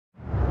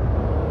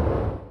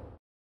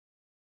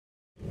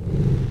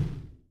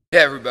Hey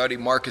everybody,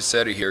 Marc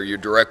Accetta here, your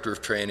Director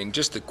of Training.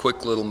 Just a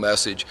quick little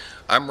message.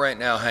 I'm right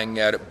now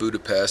hanging out at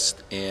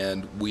Budapest,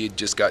 and we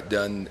just got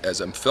done, as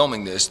I'm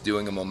filming this,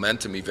 doing a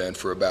momentum event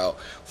for about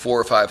 400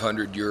 or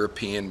 500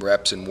 European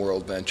reps and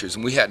WorldVentures,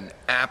 and we had an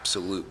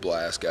absolute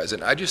blast, guys.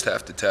 And I just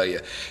have to tell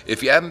you,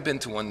 if you haven't been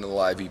to one of the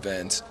live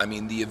events, I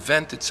mean, the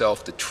event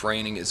itself, the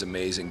training is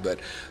amazing, but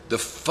the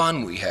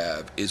fun we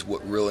have is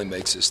what really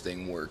makes this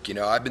thing work. You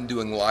know, I've been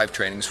doing live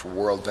trainings for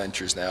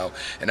WorldVentures now,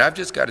 and I've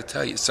just got to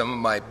tell you, some of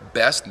my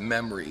best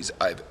memories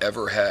I've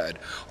ever had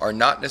are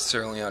not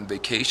necessarily on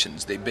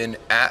vacations. They've been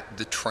at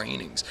the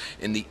trainings,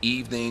 in the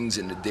evenings,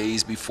 in the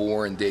days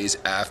before and days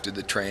after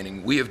the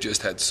training. We have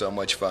just had so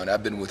much fun.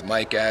 I've been with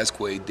Marc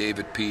Accetta,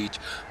 David Peach,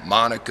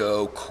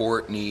 Monaco,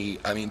 Courtney,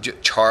 I mean,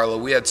 Charla.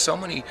 We had so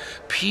many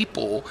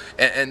people,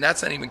 and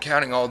that's not even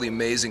counting all the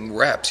amazing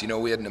reps. You know,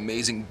 we had an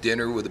amazing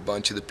dinner with a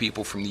bunch of the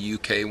people from the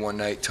UK one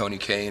night. Tony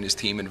Kay and his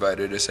team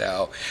invited us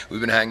out. We've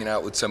been hanging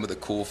out with some of the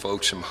cool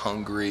folks from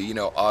Hungary. You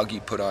know,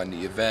 Augie put on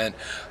the event.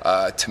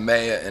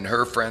 Tamaya and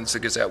her friends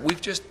took us out.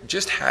 We've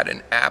just had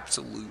an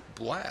absolute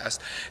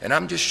blast, and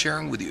I'm just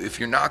sharing with you, if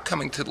you're not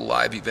coming to the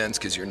live events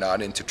because you're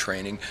not into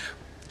training,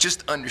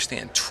 just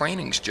understand,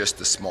 training's just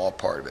a small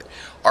part of it.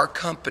 Our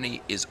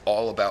company is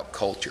all about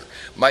culture.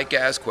 Marc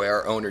Accetta,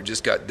 our owner,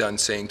 just got done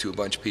saying to a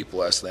bunch of people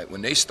last night,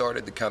 when they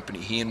started the company,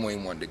 he and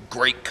Wayne wanted a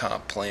great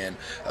comp plan,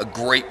 a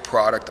great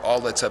product, all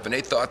that stuff, and they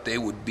thought they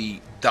would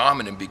be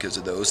dominant because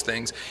of those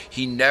things.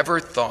 He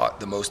never thought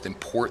the most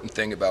important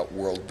thing about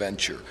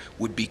WorldVenture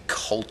would be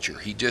culture.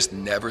 He just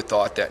never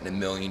thought that in a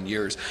million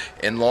years.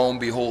 And lo and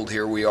behold,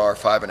 here we are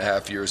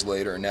 5.5 years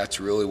later, and that's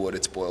really what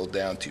it's boiled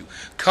down to.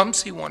 Come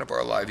see one of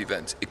our live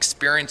events.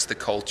 Experience the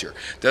culture.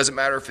 Doesn't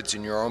matter if it's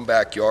in your own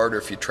backyard or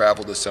if you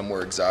travel to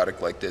somewhere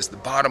exotic like this. The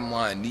bottom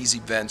line, these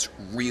events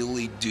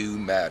really do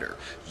matter.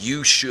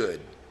 You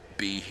should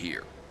be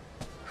here.